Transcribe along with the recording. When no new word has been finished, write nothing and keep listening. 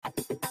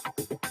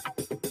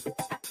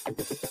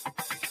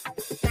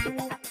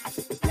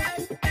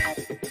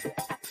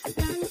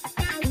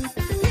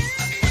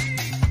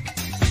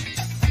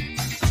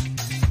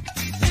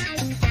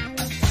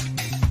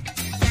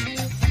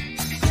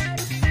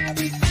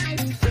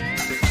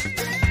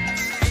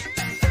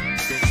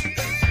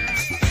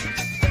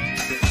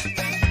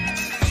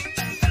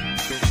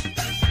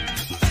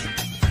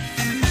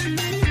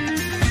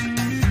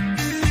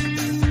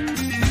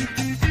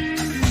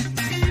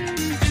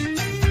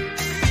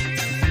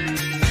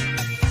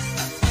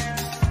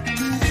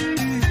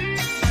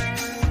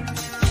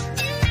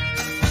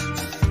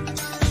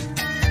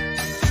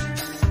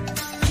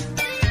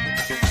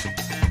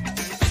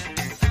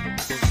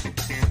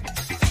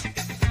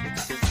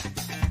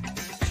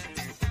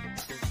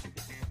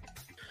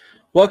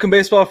Welcome,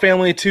 baseball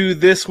family, to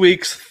this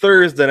week's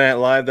Thursday Night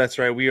Live. That's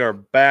right, we are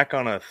back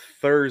on a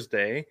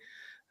Thursday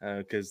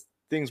because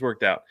things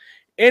worked out.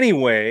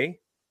 Anyway,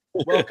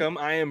 welcome.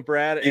 I am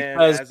Brad,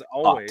 and as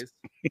always,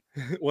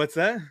 what's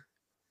that?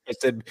 I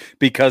said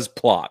because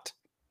plot.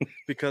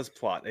 Because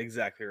plot,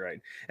 exactly right.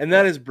 And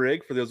that is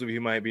Brig. For those of you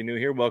who might be new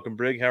here, welcome,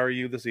 Brig. How are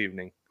you this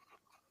evening?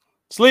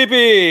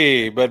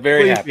 Sleepy, but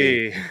very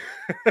Sleepy.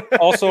 happy.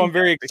 Also, I'm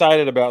very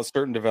excited about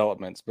certain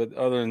developments, but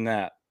other than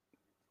that,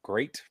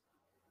 great.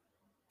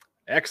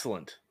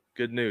 Excellent.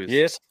 Good news.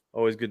 Yes.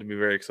 Always good to be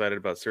very excited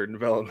about certain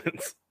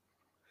developments.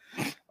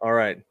 All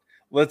right.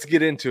 Let's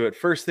get into it.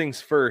 First things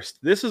first.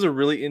 This is a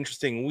really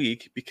interesting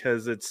week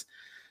because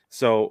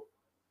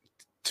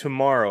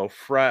tomorrow,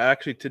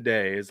 actually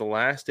today, is the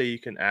last day you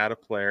can add a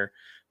player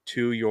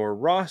to your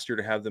roster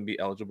to have them be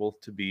eligible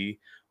to be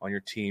on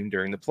your team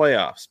during the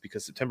playoffs.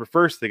 Because September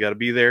 1st, they got to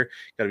be there.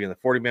 Got to be on the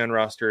 40-man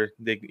roster.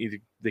 They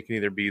can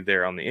either be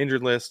there on the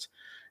injured list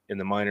in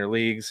the minor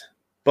leagues,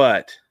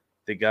 but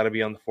they got to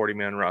be on the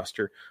 40-man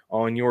roster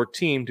on your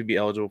team to be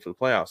eligible for the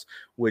playoffs,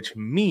 which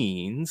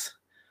means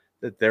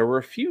that there were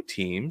a few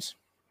teams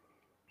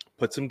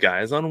put some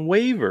guys on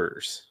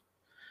waivers.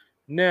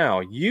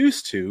 Now,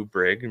 used to,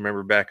 Brig,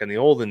 remember back in the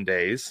olden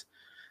days,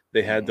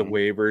 they had the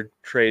waiver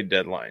trade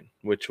deadline,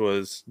 which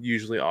was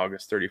usually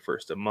August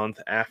 31st, a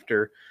month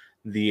after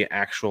the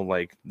actual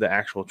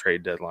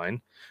trade deadline.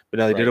 But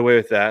now they did away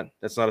with that.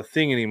 That's not a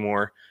thing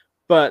anymore,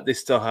 but they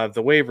still have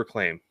the waiver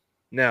claim.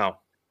 Now,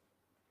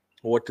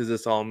 what does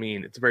this all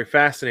mean? It's very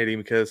fascinating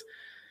because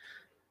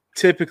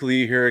typically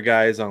you hear a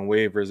guy is on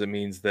waivers. It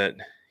means that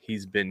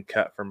he's been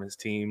cut from his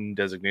team,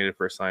 designated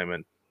for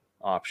assignment,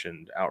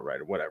 optioned, outright,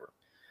 or whatever.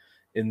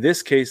 In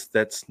this case,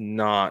 that's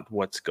not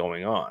what's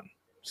going on.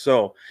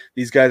 So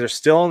these guys are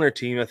still on their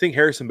team. I think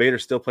Harrison Bader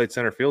still played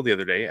center field the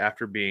other day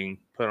after being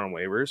put on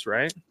waivers,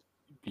 right?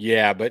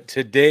 Yeah, but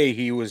today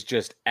he was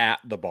just at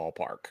the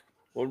ballpark.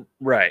 Well,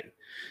 right.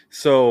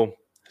 So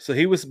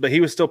he was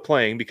still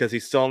playing because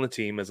he's still on the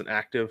team as an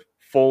active,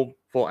 full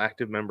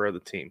active member of the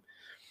team.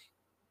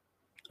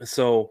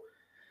 So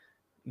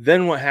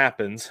then what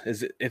happens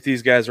is if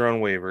these guys are on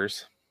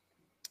waivers,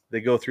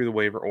 they go through the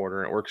waiver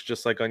order. It works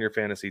just like on your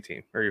fantasy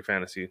team or your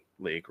fantasy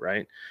league,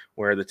 right?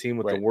 Where the team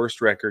with the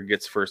worst record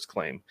gets first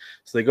claim.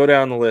 So they go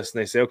down the list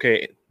and they say,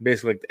 okay,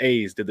 basically like the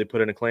A's, did they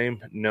put in a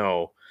claim?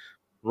 No.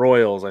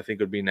 Royals, I think,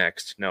 would be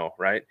next. No,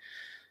 right?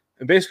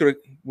 And basically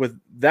what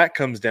that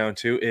comes down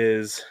to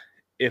is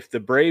if the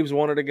Braves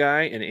wanted a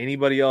guy and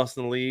anybody else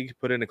in the league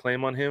put in a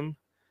claim on him,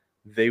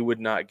 they would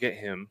not get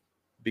him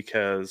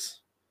because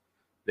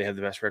they have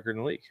the best record in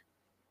the league.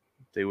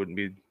 They wouldn't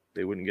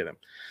get him.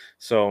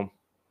 So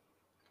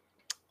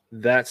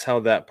that's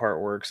how that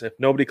part works. If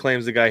nobody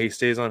claims the guy, he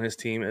stays on his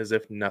team as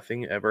if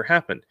nothing ever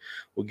happened.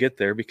 We'll get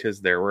there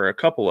because there were a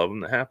couple of them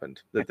that happened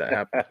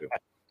to.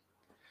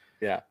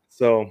 Yeah.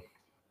 So,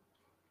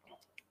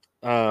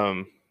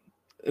 and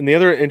the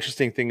other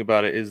interesting thing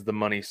about it is the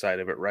money side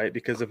of it, right?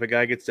 Because if a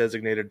guy gets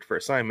designated for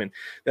assignment,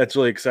 that's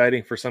really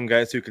exciting for some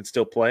guys who can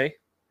still play,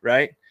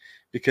 right?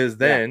 Because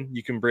then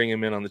you can bring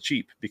him in on the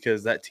cheap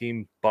because that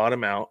team bought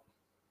him out,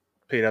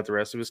 paid out the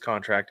rest of his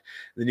contract.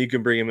 Then you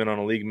can bring him in on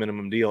a league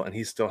minimum deal and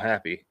he's still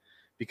happy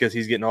because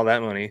he's getting all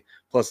that money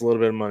plus a little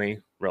bit of money,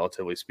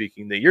 relatively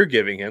speaking, that you're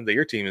giving him, that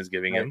your team is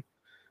giving him.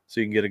 So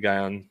you can get a guy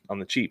on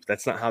the cheap.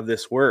 That's not how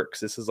this works.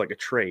 This is like a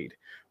trade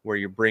where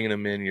you're bringing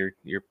him in,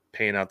 you're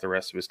paying out the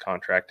rest of his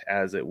contract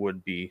as it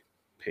would be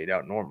paid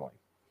out normally.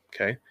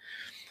 Okay.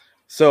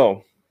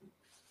 So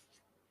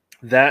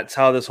that's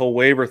how this whole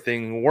waiver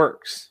thing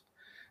works.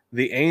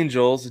 The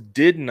Angels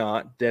did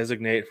not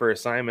designate for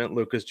assignment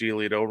Lucas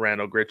Giolito,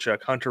 Randall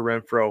Grichuk, Hunter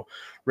Renfroe,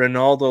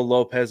 Ronaldo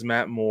Lopez,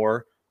 Matt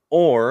Moore,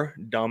 or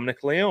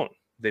Dominic Leone.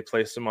 They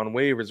placed them on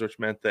waivers, which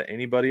meant that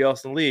anybody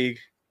else in the league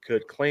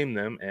could claim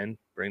them and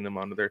bring them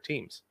onto their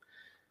teams.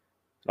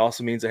 It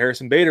also means that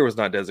Harrison Bader was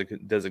not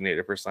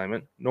designated for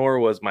assignment, nor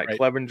was Mike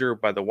Clevenger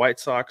by the White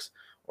Sox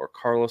or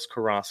Carlos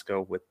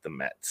Carrasco with the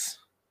Mets.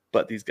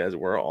 But these guys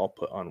were all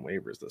put on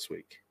waivers this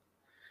week,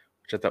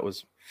 which I thought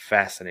was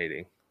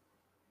fascinating.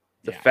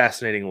 It's a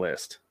fascinating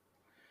list.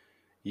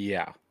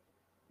 Yeah.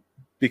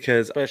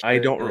 Because especially I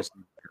don't...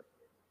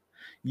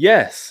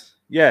 Yes.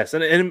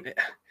 And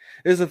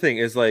here's the thing,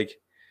 is like,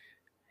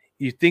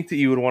 you think that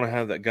you would want to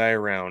have that guy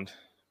around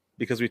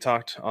because we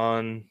talked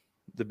on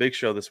the Big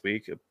Show this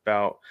week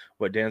about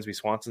what Dansby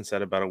Swanson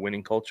said about a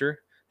winning culture.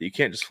 That you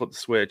can't just flip the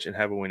switch and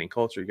have a winning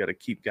culture. You got to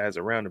keep guys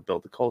around and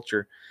build the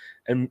culture.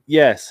 And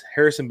yes,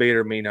 Harrison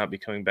Bader may not be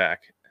coming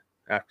back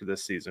after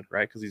this season,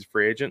 right? Because he's a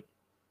free agent.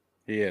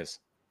 He is.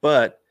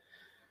 But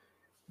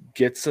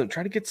try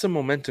to get some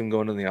momentum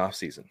going in the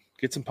offseason.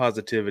 Get some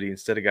positivity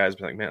instead of guys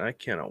being like, man, I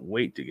cannot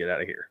wait to get out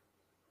of here.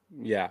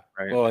 Yeah.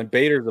 Right. Well, and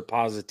Bader's a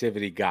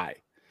positivity guy.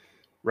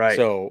 Right.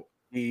 So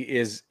he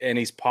is, and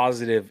he's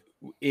positive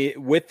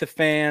with the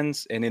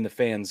fans and in the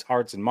fans'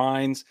 hearts and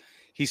minds.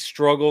 He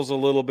struggles a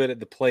little bit at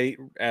the plate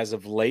as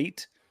of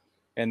late,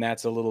 and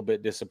that's a little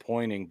bit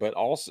disappointing. But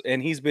also,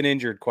 and he's been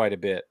injured quite a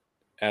bit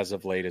as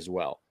of late as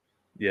well.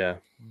 Yeah.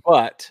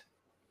 But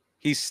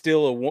he's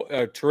still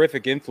a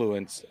terrific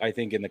influence, I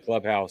think, in the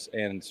clubhouse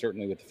and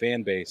certainly with the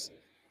fan base.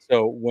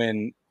 So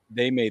when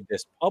they made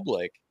this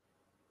public,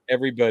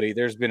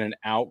 there's been an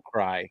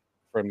outcry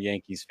from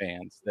Yankees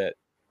fans that,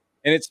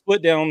 and it's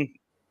split down,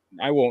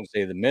 I won't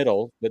say the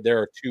middle, but there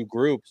are two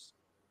groups.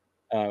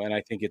 And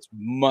I think it's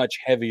much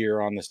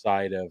heavier on the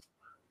side of,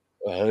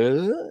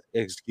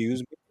 excuse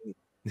me.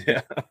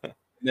 Yeah. And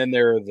then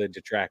there are the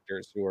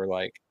detractors who are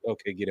like,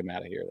 okay, get him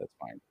out of here. That's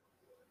fine.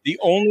 The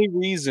only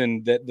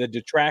reason that the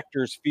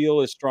detractors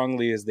feel as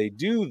strongly as they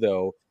do,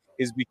 though,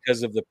 is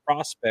because of the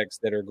prospects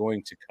that are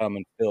going to come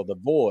and fill the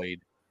void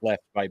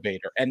left by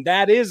Bader. And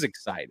that is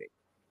exciting.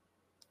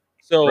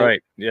 So,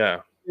 right.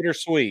 Yeah.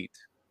 bittersweet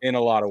in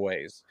a lot of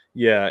ways.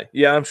 Yeah.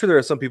 Yeah. I'm sure there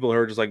are some people who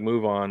are just like,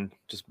 move on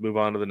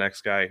to the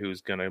next guy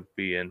who's going to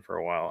be in for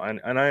a while.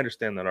 And I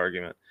understand that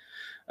argument.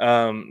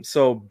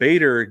 So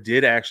Bader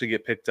did actually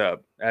get picked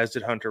up, as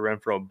did Hunter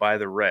Renfroe, by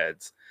the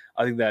Reds.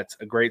 I think that's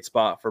a great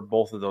spot for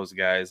both of those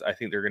guys. I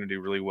think they're going to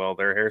do really well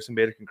there. Harrison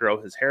Bader can grow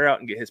his hair out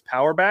and get his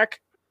power back.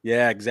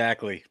 Yeah,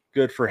 exactly.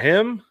 Good for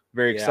him.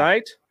 Very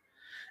excited.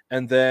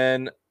 And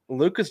then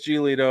Lucas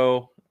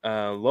Giolito,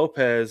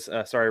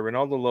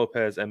 Ronaldo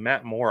Lopez, and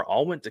Matt Moore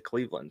all went to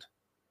Cleveland.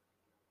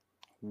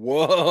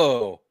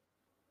 Whoa.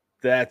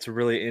 That's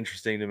really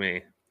interesting to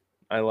me.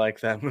 I like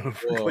that move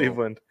for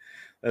Cleveland.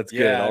 That's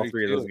good. All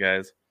three of those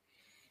guys.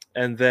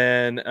 And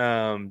then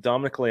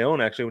Dominic Leone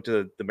actually went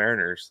to the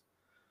Mariners.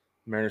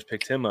 The Mariners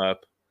picked him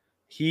up.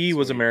 He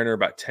was a Mariner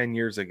about 10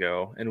 years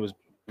ago and was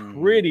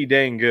pretty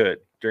dang good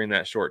during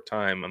that short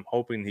time. I'm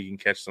hoping he can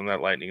catch some of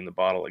that lightning in the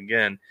bottle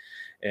again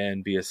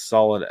and be a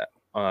solid,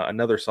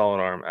 another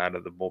solid arm out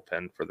of the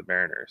bullpen for the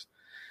Mariners.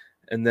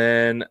 And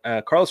then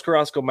Carlos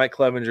Carrasco, Mike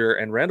Clevenger,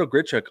 and Randall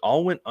Grichuk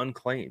all went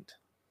unclaimed.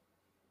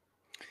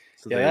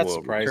 So they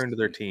will return to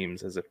their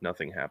teams as if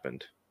nothing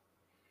happened.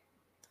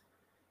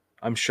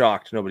 I'm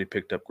shocked nobody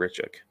picked up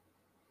Grichuk.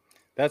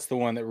 That's the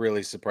one that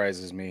really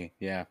surprises me.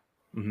 Yeah.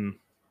 Mm-hmm.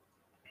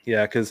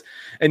 Yeah, because,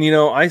 and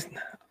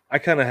I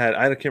kind of had,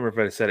 I can't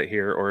remember if I said it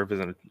here or if it's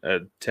in a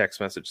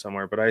text message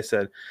somewhere, but I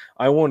said,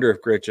 I wonder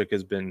if Grichuk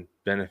has been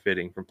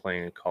benefiting from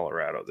playing in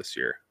Colorado this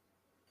year.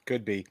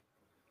 Could be.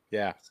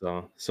 Yeah.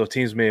 So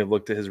teams may have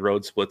looked at his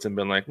road splits and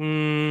been like,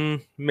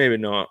 maybe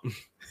not.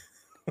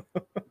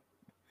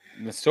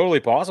 It's totally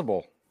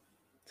possible.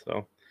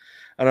 So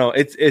I don't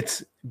know.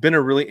 It's been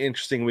a really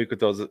interesting week with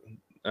those,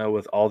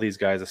 with all these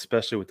guys,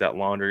 especially with that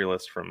laundry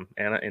list from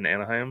in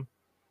Anaheim.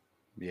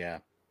 Yeah.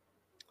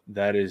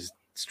 That is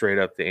straight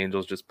up the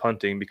Angels just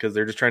punting because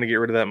they're just trying to get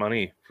rid of that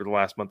money for the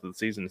last month of the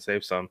season to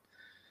save some.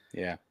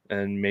 Yeah.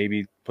 And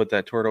maybe put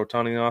that toward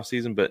Ohtani in the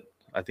offseason, but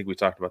I think we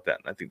talked about that,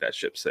 and I think that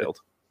ship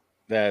sailed.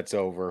 That's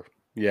over.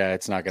 Yeah,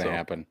 it's not going to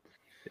happen.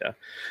 Yeah.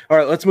 All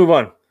right, let's move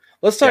on.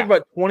 Let's talk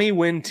about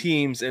 20-win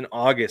teams in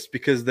August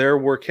because there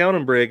were, count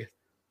 'em, Brig,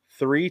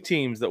 3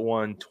 teams that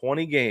won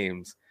 20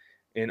 games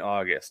in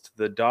August.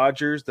 The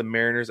Dodgers, the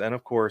Mariners, and,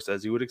 of course,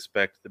 as you would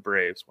expect, the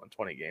Braves won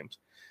 20 games.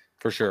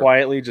 For sure.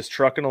 Quietly just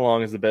trucking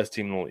along as the best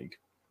team in the league.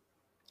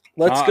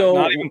 Let's go.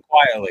 Not even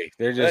quietly.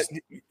 They're just.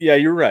 Yeah,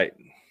 you're right.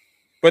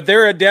 But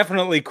they're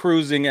definitely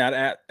cruising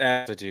at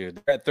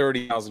altitude. They're at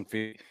 30,000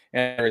 feet,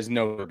 and there is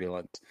no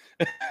turbulence.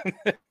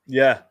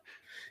 Yeah,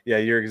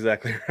 you're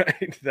exactly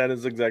right. That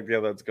is exactly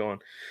how that's going.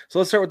 So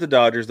let's start with the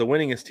Dodgers, the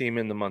winningest team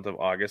in the month of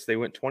August. They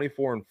went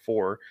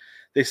 24-4.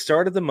 They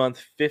started the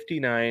month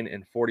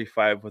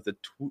 59-45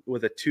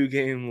 with a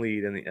 2-game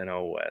lead in the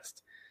NL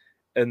West.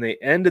 And they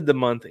ended the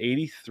month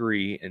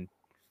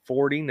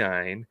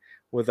 83-49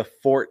 with a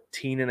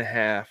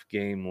 14.5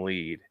 game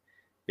lead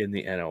in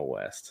the NL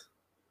West.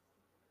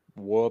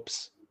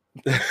 Whoops.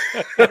 I'm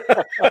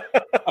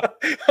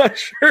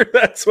sure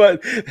that's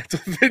what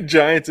the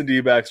Giants and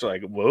D-backs are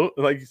like. Whoa,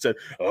 like you said.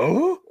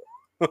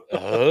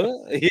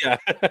 Yeah.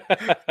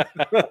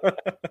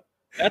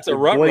 That's a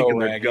ruh-roh,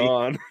 Raggy.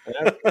 Gone.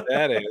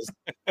 That is.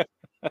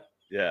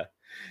 Yeah.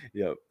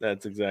 Yep,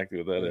 that's exactly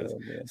what that is.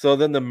 Man. So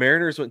then the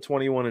Mariners went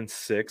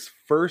 21-6,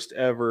 first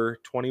ever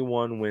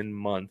 21-win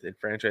month in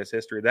franchise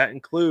history. That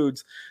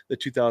includes the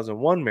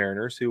 2001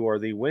 Mariners, who are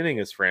the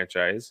winningest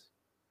franchise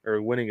or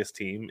winningest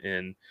team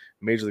in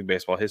Major League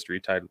Baseball history,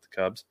 tied with the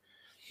Cubs.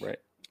 Right.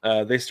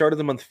 They started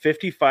the month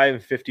 55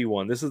 and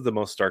 51. This is the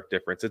most stark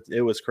difference.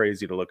 It was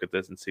crazy to look at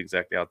this and see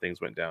exactly how things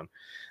went down.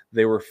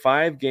 They were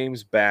 5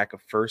 games back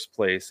of first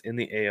place in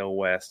the AL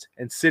West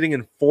and sitting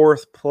in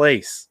 4th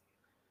place.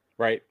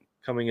 Right.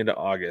 Coming into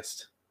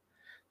August.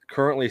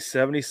 Currently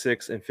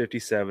 76 and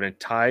 57 and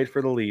tied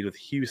for the lead with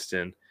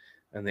Houston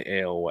and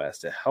the AL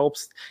West. It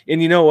helps.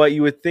 And you know what?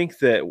 You would think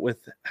that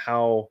with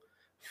how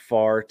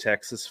far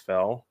Texas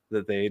fell,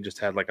 that they just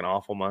had like an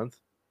awful month.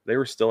 They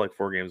were still like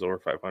 4 games over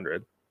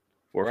 500.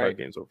 4 or 5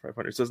 games over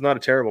 500. So it's not a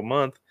terrible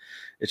month.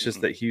 It's just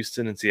that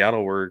Houston and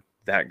Seattle were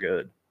that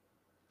good.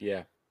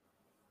 Yeah.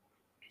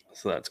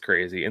 So that's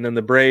crazy. And then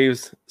the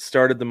Braves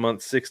started the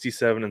month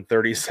 67 and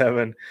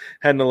 37,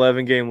 had an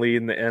 11-game lead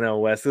in the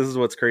NL West. This is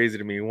what's crazy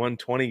to me. Won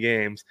 20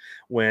 games,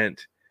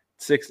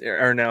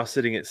 are now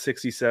sitting at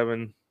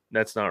 67.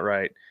 That's not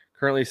right.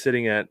 Currently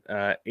sitting at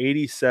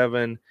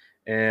 87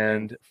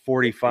 and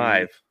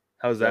 45.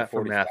 How's that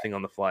for mathing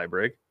on the fly,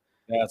 Brig?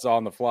 That's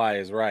on the fly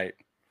is right.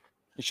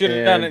 You should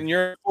have done it in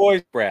your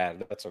voice,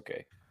 Brad. That's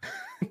okay.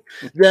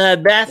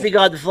 The mathing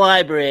on the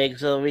fly, Brig,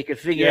 so we can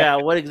figure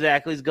out what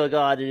exactly is going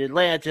on in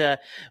Atlanta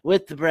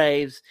with the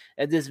Braves.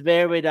 And this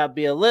may or may not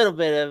be a little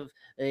bit of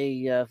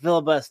a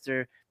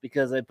filibuster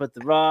because I put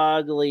the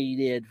wrong lead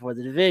in for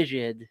the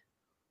division.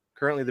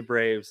 Currently, the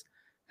Braves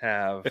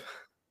have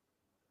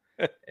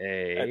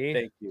a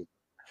thank you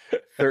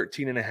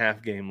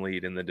 13.5 game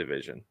lead in the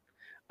division.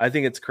 I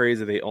think it's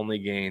crazy they only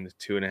gained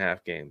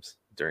 2.5 games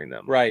during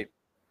them. Right.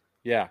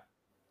 Yeah.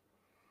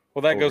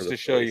 Well, that goes to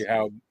show you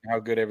how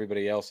good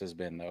everybody else has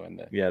been, though.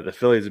 The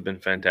Phillies have been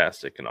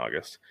fantastic in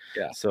August.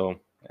 Yeah. So,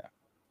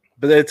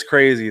 but it's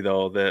crazy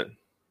though that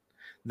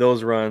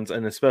those runs,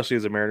 and especially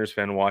as a Mariners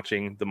fan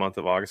watching the month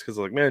of August, because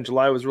like, man,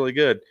 July was really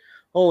good.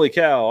 Holy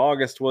cow,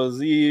 August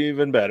was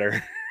even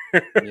better.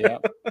 Yeah.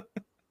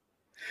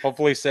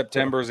 Hopefully,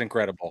 September is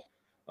incredible.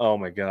 Oh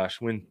my gosh!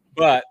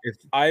 If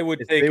I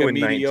would take a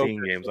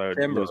 19 games, I would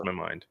lose my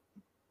mind.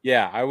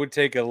 Yeah, I would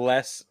take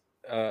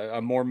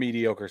a more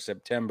mediocre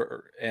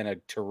September and a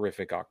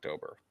terrific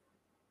October.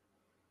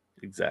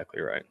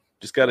 Exactly right.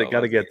 Just gotta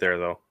get there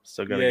though.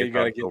 Still gotta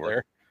get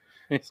there.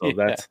 So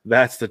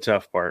that's the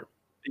tough part.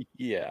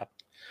 Yeah.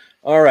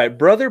 All right,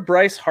 brother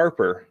Bryce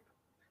Harper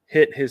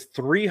hit his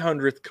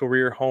 300th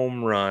career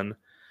home run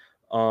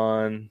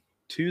on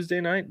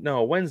Wednesday night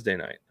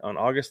on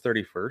August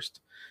 31st.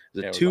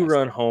 It was a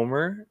 2-run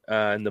homer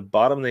in the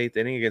bottom of the 8th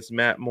inning against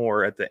Matt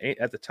Moore. At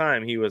the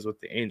time, he was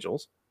with the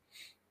Angels.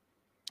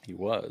 He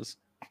was.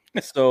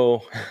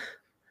 So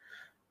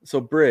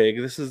Brig,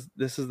 this is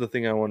the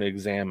thing I want to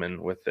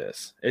examine with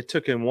this. It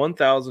took him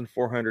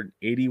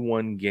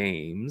 1,481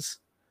 games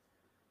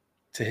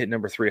to hit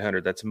number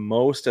 300. That's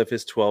most of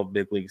his 12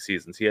 big league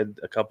seasons. He had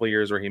a couple of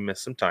years where he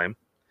missed some time.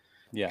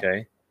 Yeah.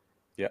 Okay.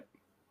 Yeah.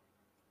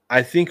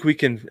 I think we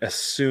can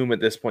assume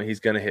at this point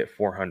he's going to hit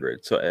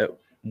 400. So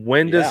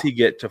when does he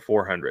get to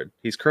 400?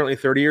 He's currently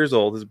 30 years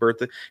old. His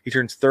birthday, he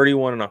turns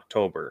 31 in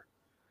October.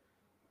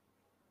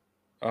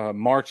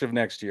 March of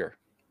next year.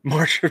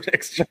 March of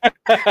next year.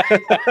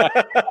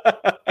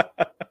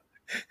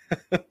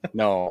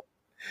 No,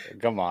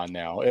 come on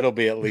now. It'll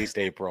be at least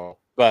April.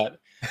 But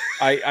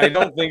I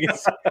don't think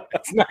it's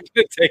not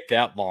going to take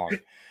that long.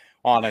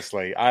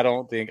 Honestly,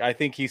 I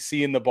think he's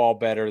seeing the ball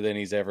better than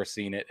he's ever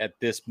seen it at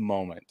this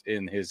moment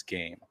in his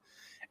game.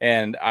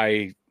 And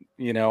I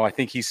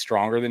think he's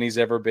stronger than he's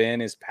ever been.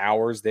 His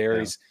power's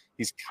there.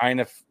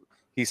 Yeah.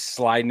 He's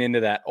sliding into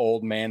that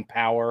old man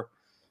power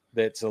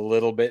that's a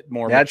little bit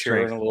more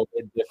mature and a little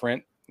bit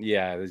different.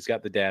 Yeah, he's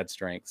got the dad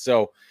strength.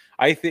 So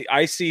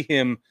I see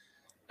him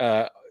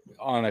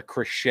on a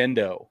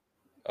crescendo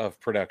of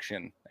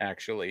production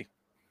actually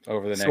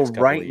over the next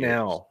couple of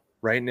years.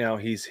 Right now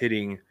he's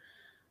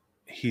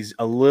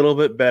a little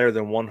bit better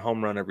than 1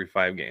 home run every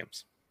 5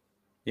 games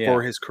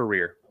for his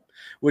career,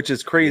 which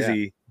is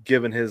crazy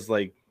given his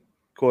like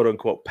quote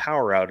unquote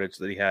power outage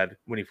that he had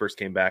when he first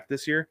came back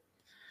this year.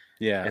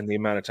 Yeah. And the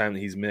amount of time that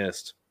he's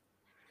missed.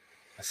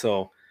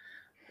 So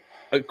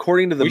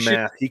according to the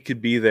math, he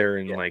could be there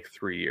in like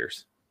 3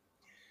 years.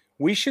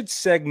 We should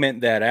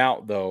segment that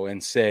out though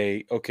and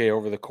say, okay,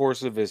 over the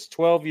course of his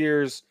 12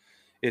 years,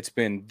 it's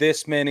been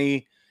this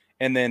many,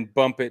 and then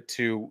bump it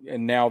to,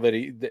 and now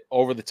that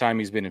over the time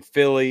he's been in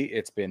Philly,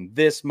 it's been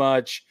this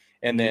much,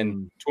 and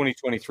then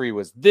 2023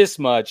 was this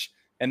much,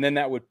 and then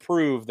that would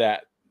prove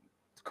that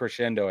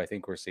crescendo I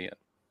think we're seeing.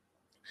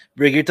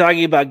 Rick, you're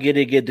talking about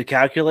getting into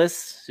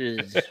calculus,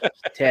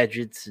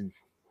 tangents and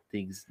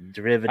things,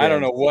 derivatives. I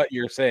don't know what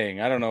you're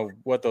saying. I don't know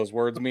what those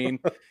words mean,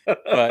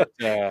 but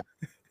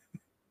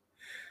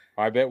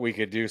I bet we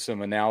could do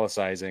some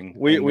analyzing.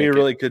 We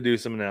really could do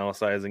some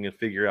analyzing and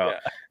figure out.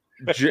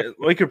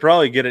 We could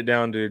probably get it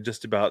down to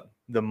just about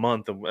the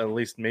month, of at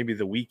least maybe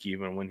the week,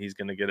 even when he's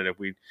going to get it if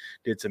we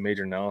did some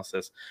major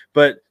analysis.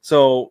 But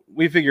so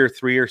we figure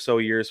 3 or so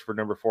years for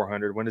number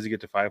 400. When does he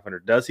get to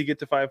 500? Does he get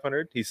to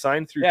 500? He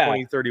signed through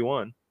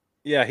 2031.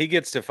 Yeah, he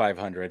gets to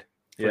 500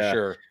 for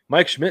sure.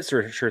 Mike Schmidt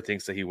sure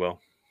thinks that he will.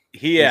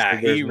 He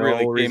really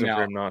no reason came out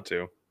for him not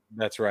to.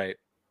 That's right.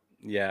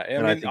 Yeah,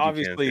 I mean,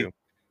 obviously,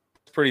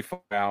 pretty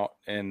far out,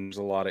 and there's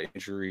a lot of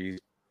injury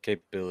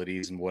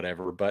capabilities and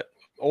whatever. But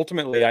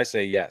ultimately, I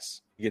say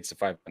yes. He gets to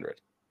 500.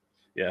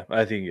 Yeah,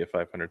 I think you get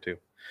 500 too.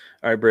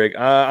 All right, Brig.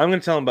 I'm going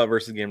to tell him about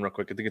versus game real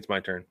quick. I think it's my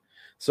turn.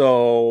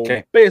 So,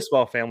 Okay.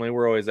 baseball family,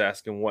 we're always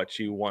asking what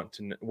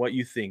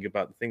you think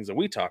about the things that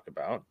we talk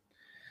about.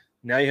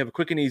 Now you have a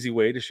quick and easy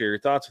way to share your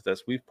thoughts with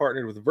us. We've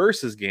partnered with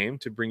Versus Game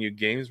to bring you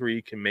games where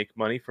you can make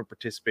money from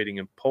participating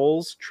in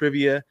polls,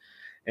 trivia,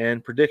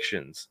 and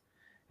predictions.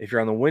 If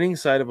you're on the winning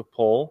side of a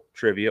poll,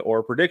 trivia, or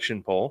a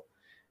prediction poll,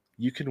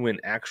 you can win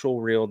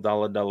actual real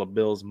dollar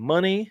bills,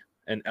 money,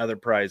 and other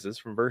prizes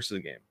from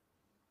Versus Game.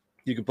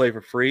 You can play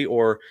for free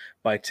or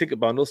buy ticket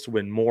bundles to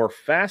win more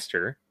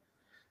faster,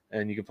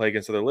 and you can play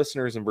against other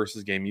listeners and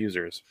Versus Game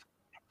users.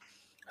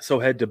 So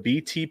head to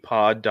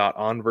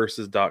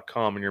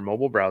btpod.onversus.com in your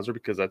mobile browser,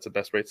 because that's the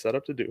best way to set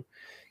up to do,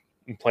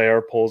 and play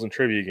our polls and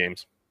trivia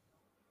games.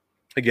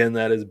 Again,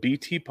 that is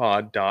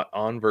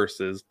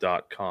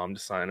btpod.onversus.com to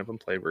sign up and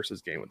play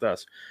Versus Game with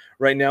us.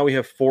 Right now we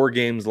have 4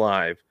 games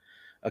live.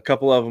 A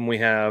couple of them we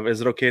have, Is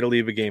It Okay to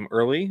Leave a Game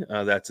Early?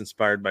 That's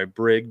inspired by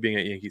Brig being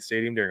at Yankee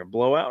Stadium during a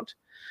blowout.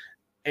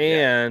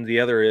 And the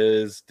other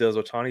is, does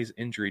Ohtani's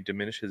injury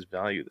diminish his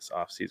value this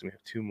offseason? We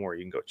have 2 more.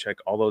 You can go check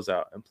all those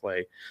out and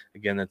play.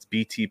 Again, that's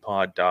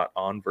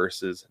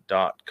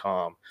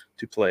btpod.onversus.com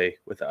to play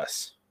with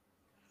us.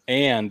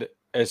 And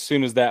as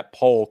soon as that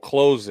poll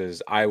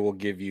closes, I will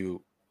give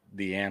you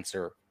the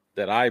answer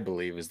that I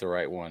believe is the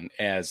right one,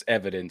 as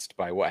evidenced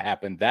by what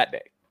happened that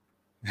day.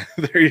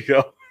 There you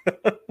go. You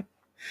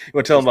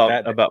want to tell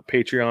them about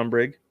Patreon,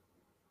 Brig?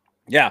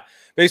 Yeah.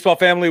 Baseball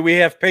family, we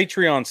have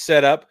Patreon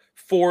set up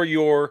for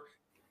your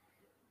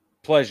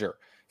pleasure,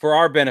 for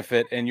our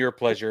benefit and your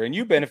pleasure, and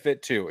you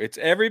benefit too. It's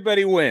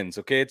everybody wins,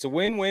 okay? It's a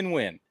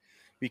win-win-win,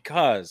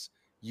 because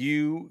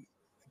you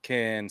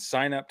can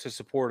sign up to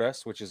support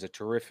us, which is a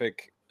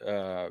terrific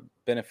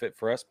benefit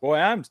for us. Boy,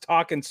 I'm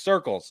talking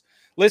circles.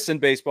 Listen,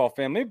 baseball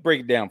family,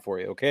 break it down for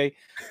you, okay?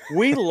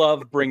 We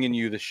love bringing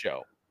you the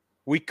show.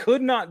 We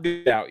could not do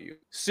without you,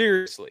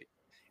 seriously.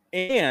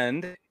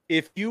 And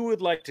if you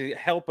would like to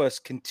help us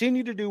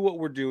continue to do what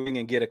we're doing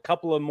and get a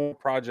couple of more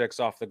projects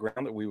off the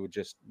ground that we would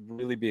just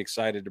really be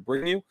excited to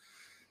bring you,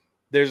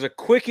 there's a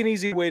quick and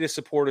easy way to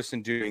support us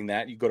in doing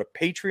that. You go to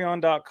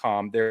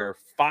patreon.com. There are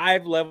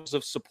 5 levels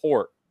of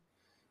support.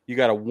 You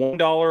got a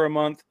 $1 a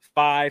month,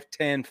 $5,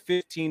 $10,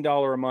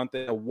 $15 a month,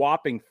 and a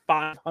whopping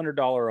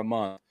 $500 a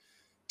month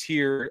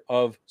tier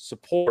of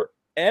support.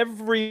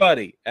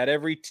 Everybody at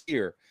every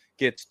tier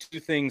gets 2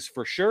 things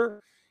for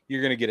sure.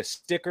 You're going to get a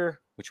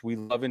sticker, which we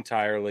love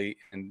entirely,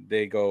 and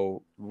they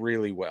go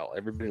really well.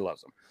 Everybody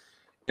loves them.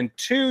 And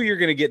 2, you're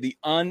going to get the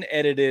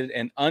unedited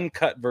and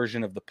uncut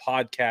version of the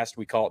podcast.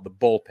 We call it the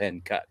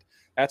bullpen cut.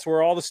 That's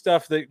where all the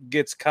stuff that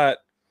gets cut,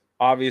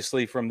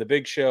 obviously, from the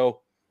big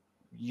show,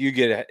 you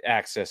get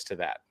access to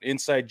that.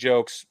 Inside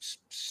jokes,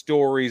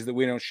 stories that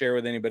we don't share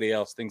with anybody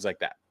else, things like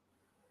that.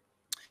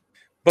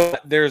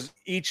 But there's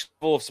each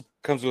level of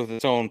support comes with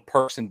its own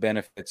perks and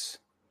benefits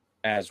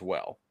as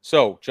well.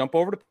 So jump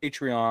over to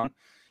Patreon,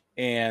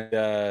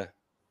 and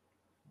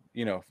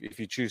if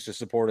you choose to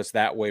support us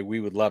that way, we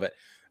would love it.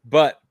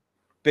 But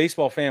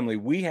baseball family,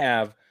 we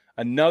have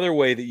another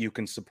way that you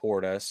can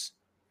support us,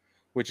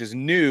 which is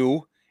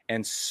new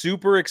and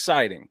super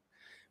exciting.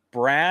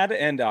 Brad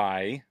and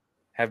I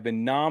have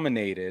been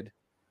nominated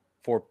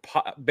for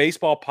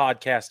Baseball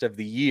Podcast of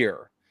the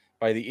Year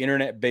by the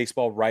Internet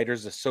Baseball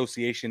Writers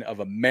Association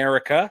of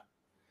America.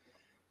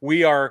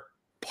 We are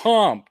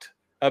pumped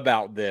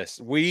about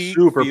this. We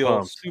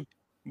feel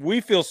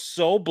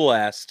so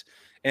blessed,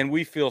 and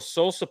we feel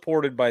so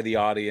supported by the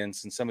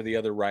audience and some of the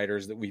other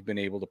writers that we've been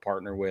able to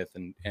partner with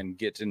and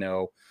get to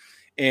know.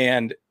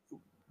 And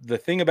the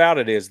thing about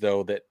it is,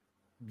 though, that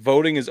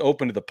voting is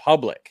open to the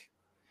public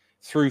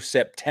through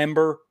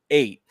September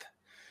 8th.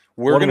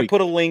 We're going to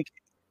put a link.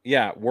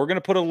 Yeah, we're going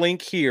to put a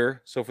link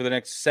here. So for the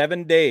next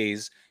 7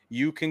 days,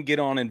 you can get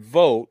on and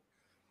vote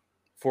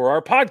for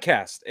our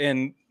podcast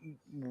and,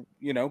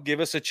 give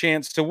us a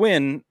chance to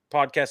win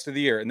Podcast of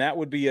the Year. And that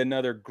would be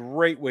another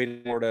great way to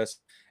support us.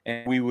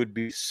 And we would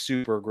be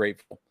super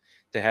grateful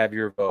to have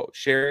your vote.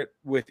 Share it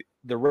with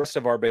the rest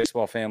of our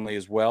baseball family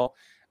as well.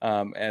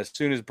 As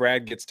soon as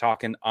Brad gets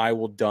talking, I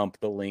will dump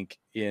the link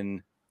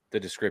in the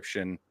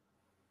description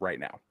right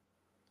now.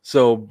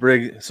 So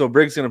Briggs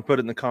going to put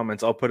it in the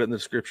comments. I'll put it in the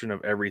description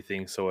of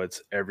everything, so it's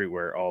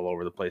everywhere, all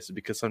over the place,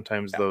 because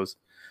sometimes those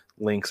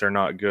links are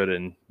not good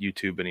in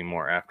YouTube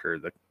anymore after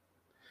the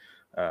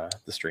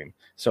stream.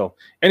 So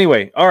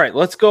anyway, all right,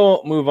 let's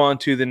go move on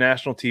to the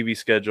national TV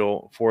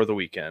schedule for the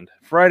weekend.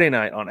 Friday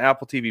night on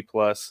Apple TV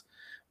Plus.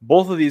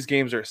 Both of these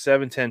games are at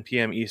 7:10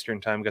 p.m. Eastern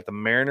time. We got the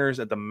Mariners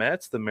at the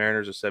Mets. The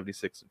Mariners are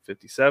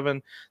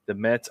 76-57. The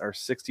Mets are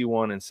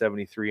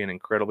 61-73 and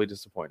incredibly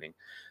disappointing.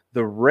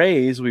 The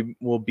Rays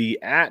will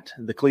be at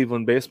the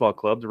Cleveland Baseball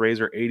Club. The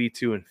Rays are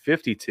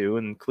 82-52,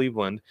 and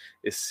Cleveland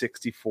is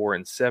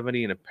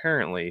 64-70, and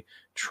apparently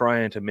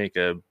trying to make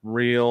a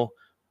real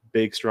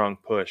big, strong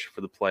push for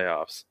the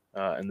playoffs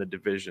in the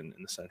division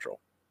in the Central.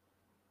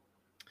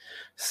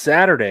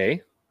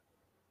 Saturday,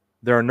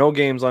 There are no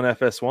games on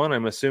FS1.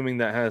 I'm assuming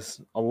that has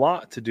a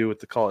lot to do with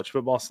the college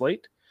football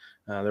slate.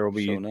 There will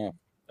be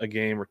a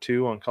game or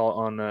two on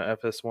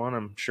FS1,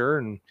 I'm sure,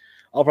 and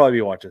I'll probably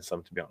be watching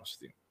some, to be honest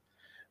with you.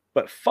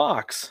 But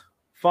Fox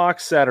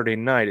Saturday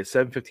night at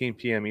 7:15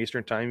 p.m.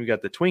 Eastern time. You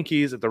got the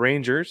Twinkies at the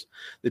Rangers.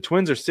 The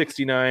Twins are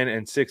 69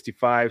 and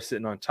 65,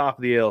 sitting on top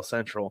of the AL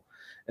Central,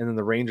 and then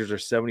the Rangers are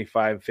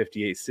 75 and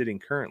 58, sitting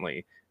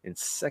currently in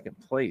second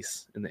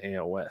place in the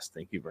AL West.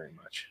 Thank you very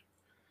much.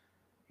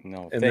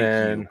 No, and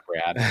thank you,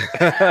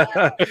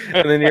 Brad.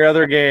 And then your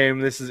other game,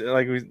 this is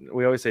like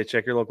we always say,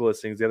 check your local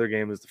listings. The other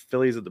game is the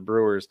Phillies at the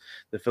Brewers.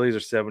 The Phillies are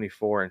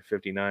 74 and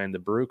 59. The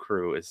Brew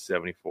Crew is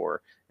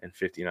 74 and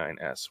 59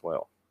 as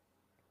well.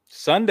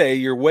 Sunday,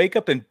 your wake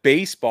up and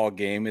baseball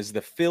game is the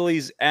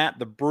Phillies at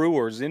the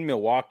Brewers in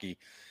Milwaukee,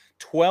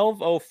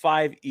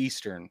 12:05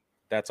 Eastern.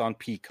 That's on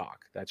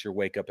Peacock. That's your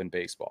wake up in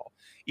baseball.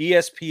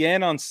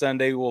 ESPN on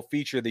Sunday will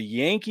feature the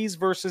Yankees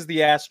versus the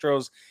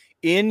Astros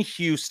in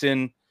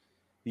Houston.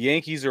 The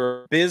Yankees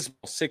are abysmal,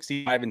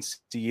 65 and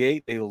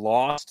 68. They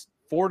lost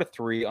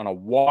 4-3 on a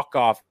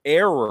walk-off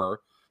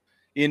error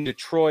in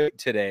Detroit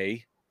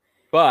today.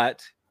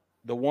 But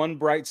the one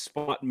bright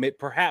spot,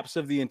 perhaps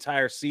of the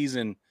entire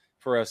season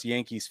for us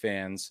Yankees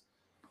fans,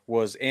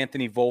 was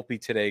Anthony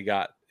Volpe today.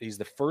 He's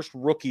the first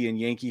rookie in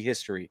Yankee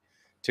history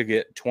to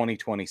get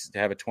 2020 to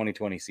have a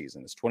 2020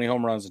 season. It's 20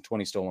 home runs and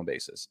 20 stolen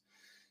bases.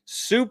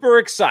 Super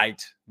excited.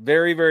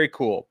 Very, very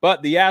cool.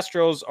 But the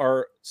Astros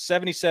are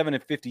 77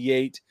 and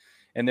 58.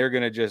 And they're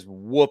going to just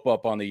whoop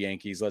up on the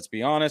Yankees. Let's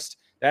be honest.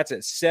 That's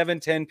at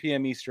 7:10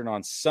 p.m. Eastern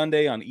on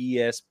Sunday on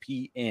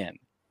ESPN.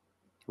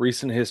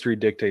 Recent history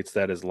dictates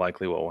that is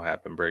likely what will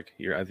happen, Brig.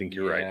 I think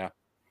you're right.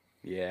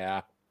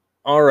 Yeah.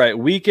 All right.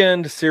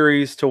 Weekend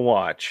series to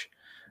watch.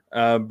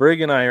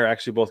 Brig and I are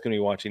actually both going to be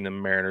watching the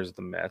Mariners at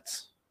the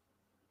Mets.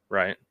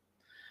 Right?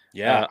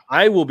 Yeah.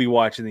 I will be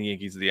watching the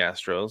Yankees of the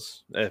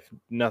Astros. If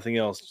nothing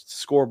else,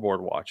 scoreboard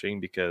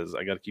watching, because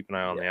I got to keep an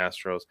eye on the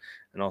Astros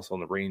and also on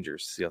the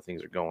Rangers to see how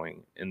things are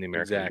going in the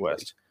American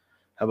West.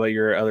 How about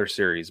your other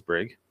series,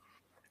 Brig?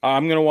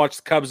 I'm going to watch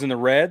the Cubs and the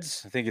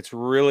Reds. I think it's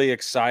really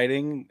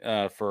exciting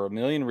for a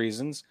million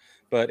reasons.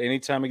 But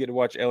anytime I get to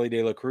watch Ellie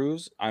De La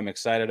Cruz, I'm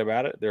excited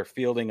about it. They're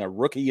fielding a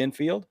rookie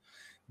infield.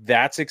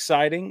 That's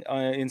exciting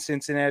in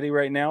Cincinnati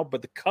right now.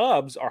 But the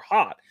Cubs are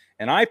hot,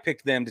 and I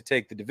picked them to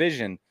take the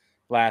division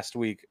last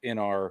week in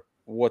our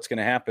what's going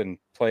to happen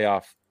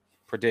playoff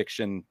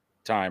prediction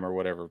time or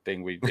whatever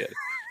thing we did.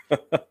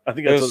 I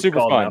think that's super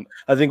fun. Now.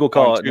 I think we'll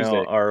call it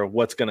now our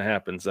what's going to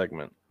happen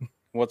segment.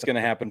 What's going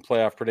to happen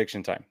playoff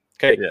prediction time.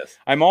 Okay. Yes.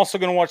 I'm also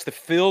going to watch the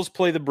Phils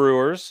play the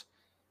Brewers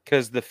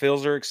because the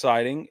Phils are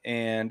exciting.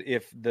 And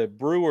if the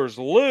Brewers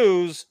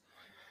lose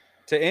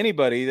to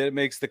anybody, that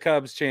makes the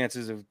Cubs'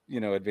 chances of,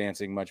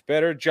 advancing much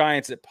better.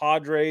 Giants at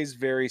Padres,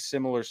 very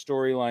similar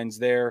storylines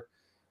there.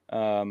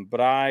 But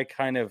I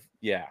kind of,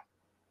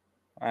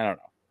 I don't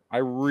know. I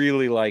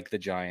really like the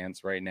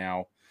Giants right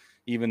now,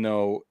 even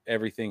though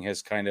everything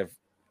has kind of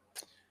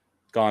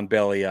gone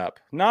belly up.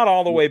 Not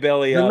all the way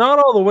belly up. Not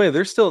all the way.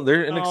 They're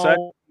an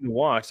exciting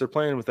watch. They're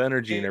playing with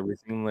energy and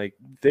everything. Like,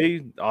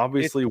 they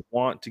obviously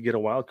want to get a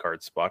wild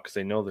card spot because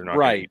they know they're not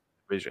going to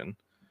division.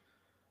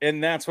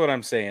 And that's what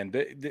I'm saying.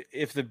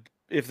 If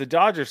the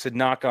Dodgers had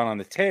not gone on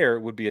the tear,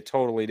 it would be a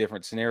totally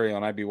different scenario,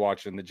 and I'd be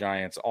watching the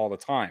Giants all the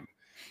time.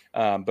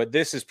 But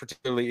this is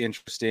particularly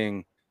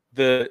interesting.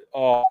 Did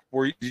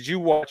you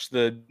watch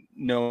the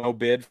no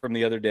bid from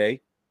the other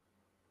day?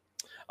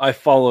 I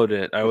followed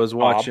it. I was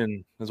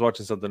watching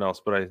something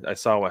else, but I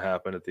saw what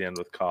happened at the end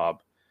with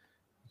Cobb.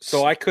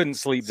 So I couldn't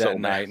sleep that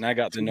night, and I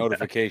got the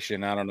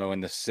notification, I don't know,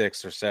 in the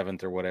 6th or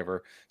 7th or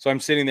whatever. So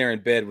I'm sitting there in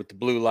bed with the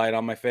blue light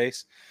on my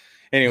face.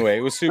 Anyway,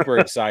 it was super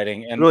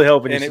exciting. And really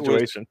helping your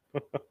situation.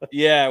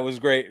 It was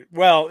great.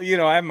 Well,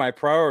 I have my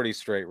priorities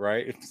straight,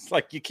 right? It's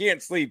like you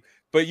can't sleep,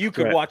 but you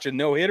could watch a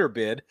no-hitter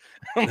bid.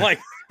 I'm like,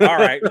 all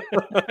right.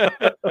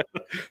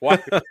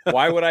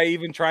 Why would I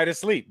even try to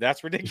sleep?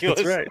 That's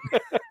ridiculous. That's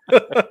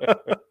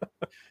right.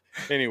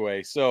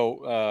 Anyway,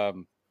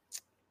 so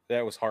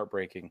that was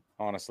heartbreaking,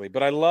 honestly.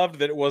 But I loved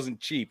that it wasn't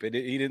cheap. He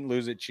didn't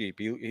lose it cheap.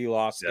 He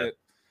lost it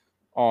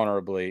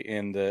honorably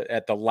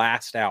at the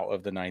last out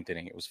of the 9th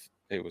inning.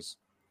 It was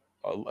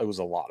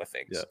a lot of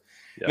things. Yeah.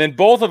 Yeah. And then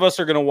both of us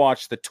are going to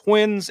watch the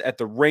Twins at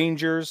the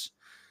Rangers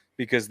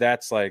because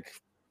that's like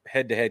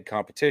head-to-head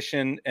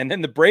competition. And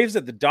then the Braves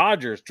at the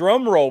Dodgers.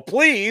 Drum roll,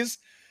 please.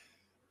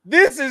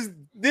 This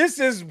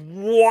is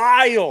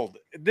wild.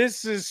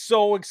 This is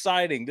so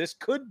exciting. This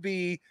could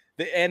be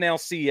the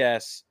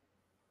NLCS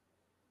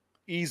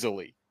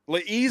easily.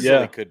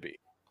 Could be.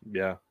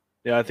 Yeah.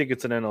 Yeah, I think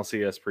it's an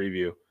NLCS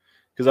preview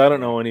because I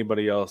don't know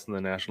anybody else in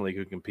the National League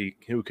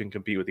who can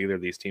compete with either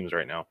of these teams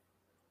right now.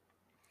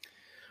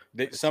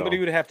 Somebody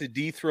would have to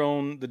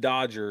dethrone the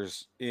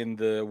Dodgers in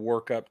the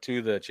workup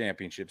to the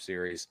championship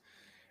series.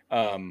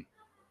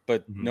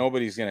 But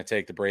nobody's going to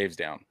take the Braves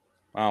down.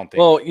 I don't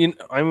think.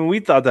 Well, we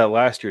thought that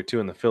last year too,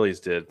 and the Phillies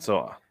did.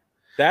 So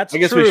I guess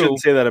we shouldn't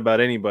say that about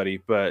anybody,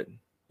 but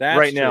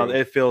right now,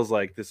 it feels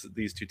like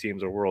these two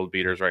teams are world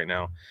beaters right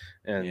now,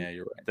 and yeah,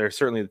 you're right. They're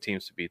certainly the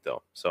teams to beat,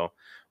 though. So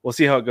we'll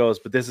see how it goes.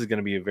 But this is going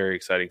to be a very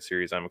exciting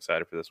series. I'm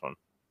excited for this one.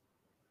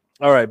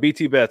 All right,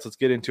 BT bets. Let's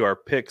get into our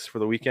picks for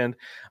the weekend.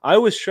 I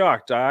was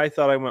shocked. I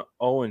thought I went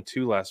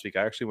 0-2 last week.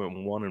 I actually went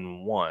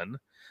 1-1.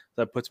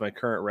 That puts my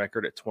current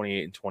record at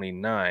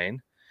 28-29.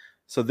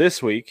 So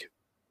this week,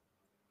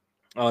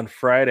 on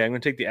Friday, I'm going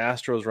to take the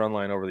Astros run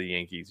line over the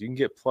Yankees. You can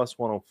get plus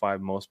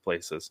 105 most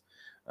places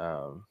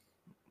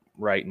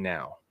right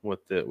now with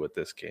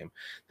this game.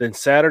 Then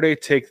Saturday,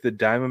 take the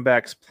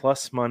Diamondbacks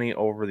plus money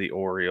over the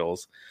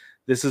Orioles.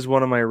 This is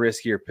one of my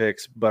riskier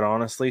picks, but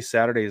honestly,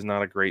 Saturday is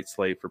not a great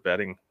slate for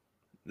betting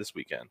this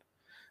weekend.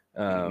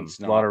 A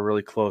lot of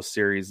really close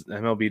series.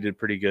 MLB did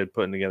pretty good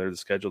putting together the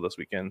schedule this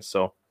weekend,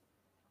 so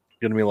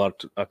going to be a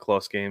lot of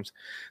close games.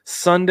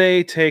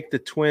 Sunday, take the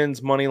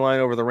Twins money line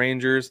over the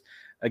Rangers.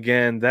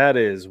 Again, that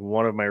is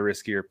one of my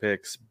riskier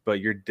picks, but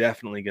you're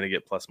definitely going to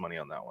get plus money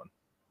on that one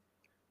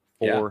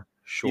for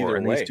sure.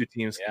 And these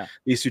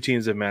two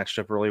teams have matched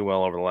up really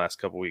well over the last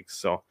couple weeks.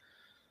 So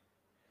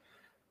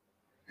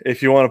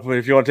if you want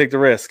to take the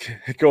risk,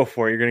 go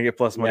for it. You're going to get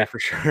plus money for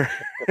sure.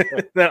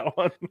 That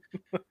one.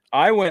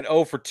 I went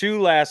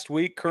 0-2 last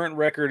week. Current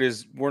record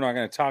is, we're not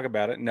going to talk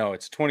about it. No,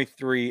 it's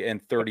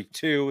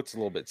 23-32. It's a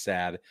little bit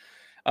sad.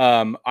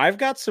 I've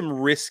got some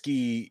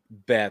risky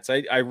bets.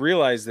 I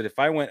realized that if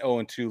I went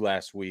 0-2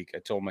 last week, I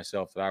told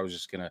myself that I was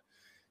just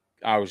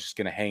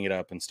gonna hang it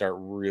up and start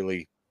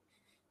really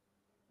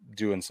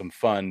doing some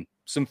fun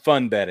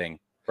betting,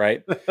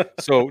 right?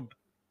 So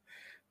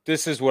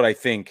this is what I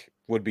think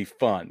would be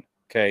fun.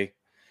 Okay.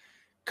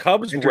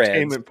 Cubs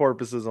entertainment Reds,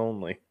 purposes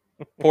only.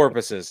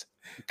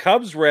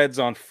 Cubs Reds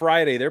on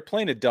Friday. They're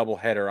playing a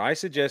doubleheader. I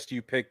suggest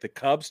you pick the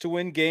Cubs to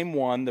win game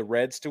 1, the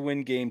Reds to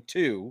win game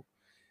 2.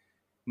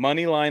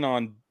 Money line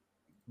on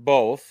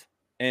both,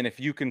 and if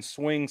you can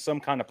swing some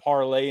kind of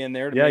parlay in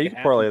there to make you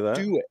can parlay that.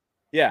 Do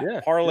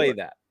it. Parlay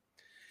that.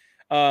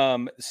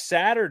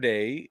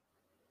 Saturday,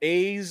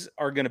 A's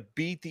are going to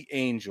beat the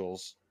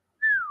Angels.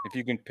 If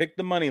you can pick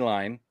the money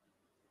line,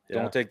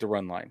 don't take the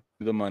run line.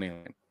 The money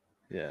line.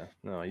 Yeah,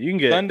 no, you can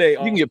get Sunday. You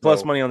can get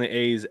plus money on the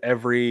A's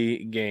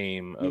every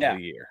game of the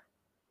year.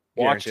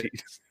 Watch it.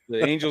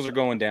 The Angels are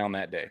going down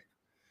that day.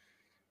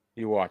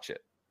 You watch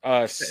it.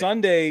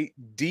 Sunday,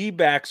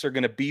 D-backs are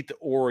going to beat the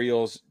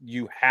Orioles.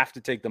 You have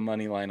to take the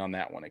money line on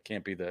that one. It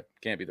can't be the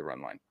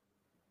run line.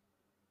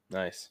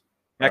 Nice.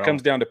 That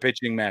comes down to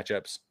pitching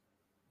matchups.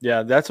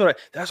 Yeah, that's what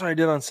I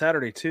did on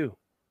Saturday too.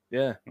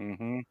 Yeah.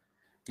 Mm-hmm.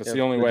 That's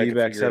the only way.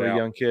 D-backs have a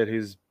young kid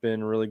who's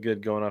been really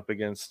good going up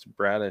against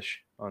Bradish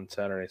on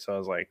Saturday, so I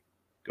was like,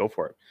 go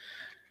for it.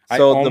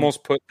 So I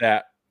almost put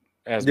that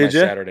as my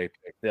Saturday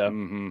pick. Yeah.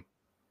 Mm-hmm.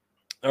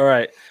 All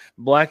right,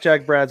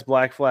 Blackjack Brad's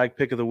Black Flag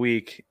pick of the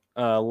week.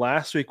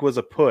 Last week was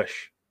a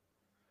push.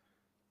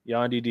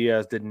 Yandy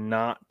Diaz did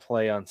not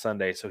play on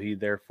Sunday, so he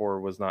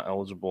therefore was not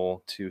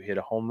eligible to hit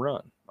a home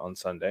run on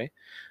Sunday,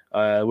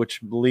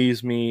 which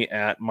leaves me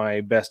at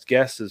my best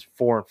guess is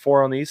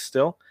 4-4 on these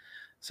still.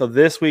 So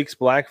this week's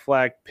Black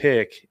Flag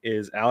pick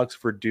is Alex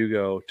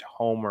Verdugo to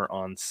homer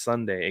on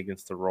Sunday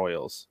against the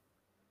Royals.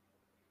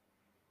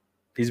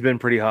 He's been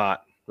pretty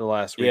hot the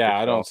last week. Yeah,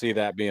 I don't see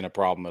that being a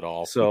problem at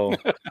all. So,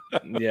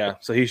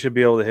 so he should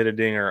be able to hit a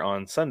dinger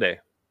on Sunday.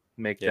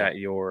 Make that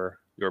your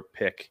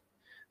pick.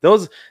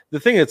 The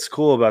thing that's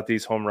cool about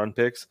these home run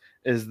picks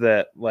is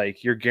that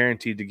like you're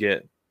guaranteed to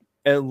get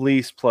at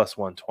least plus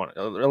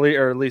 120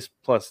 or at least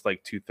plus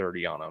like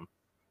 230 on them.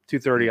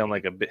 230 on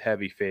like a bit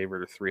heavy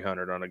favorite or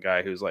 300 on a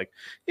guy who's like,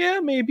 yeah,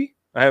 maybe.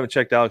 I haven't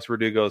checked Alex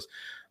Verdugo's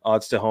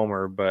odds to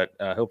homer, but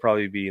he'll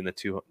probably be in the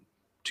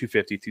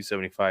 250,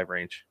 275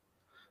 range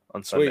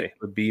on Sunday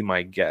would be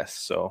my guess.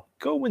 So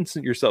go win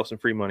yourself some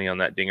free money on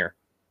that dinger.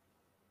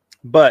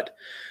 But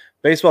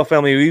baseball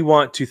family, we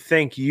want to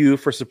thank you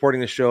for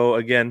supporting the show.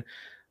 Again,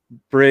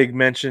 Brig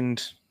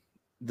mentioned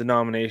the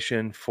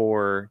nomination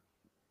for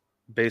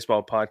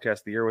Baseball Podcast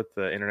of the Year with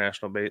the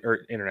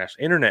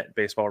Internet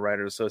Baseball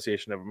Writers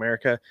Association of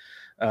America.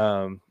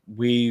 I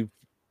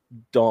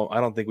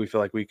don't think we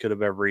feel like we could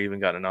have ever even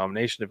gotten a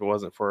nomination if it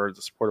wasn't for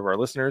the support of our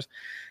listeners.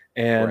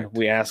 And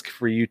we ask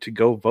for you to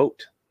go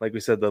vote. Like we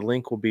said, the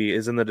link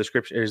is in the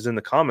description, is in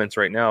the comments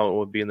right now. It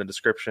will be in the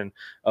description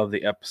of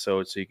the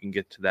episode, so you can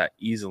get to that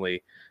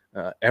easily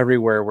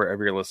everywhere,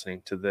 wherever you're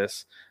listening to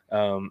this.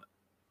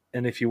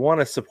 And if you want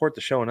to support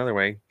the show another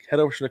way, head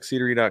over to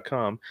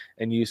schnookseatery.com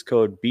and use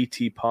code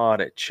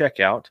BTPOD at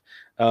checkout.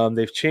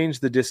 They've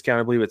changed the discount.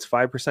 I believe it's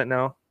 5%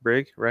 now,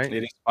 Brig, right?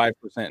 It is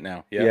 5%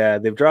 now. Yep. Yeah,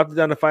 they've dropped it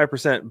down to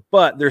 5%,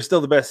 but they're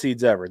still the best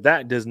seeds ever.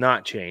 That does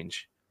not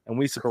change, and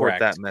we support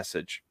that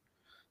message.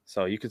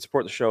 So you can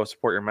support the show,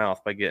 support your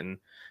mouth by getting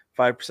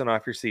 5%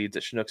 off your seeds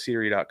at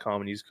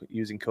schnookseatery.com and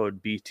using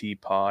code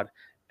BTPOD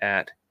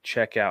at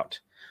checkout.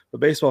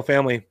 But baseball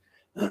family,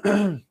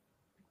 man,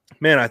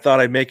 I thought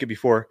I'd make it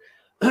before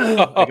I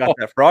got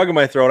that frog in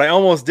my throat. I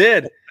almost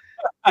did.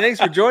 Thanks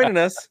for joining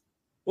us.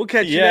 We'll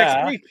catch you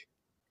next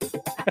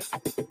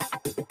week.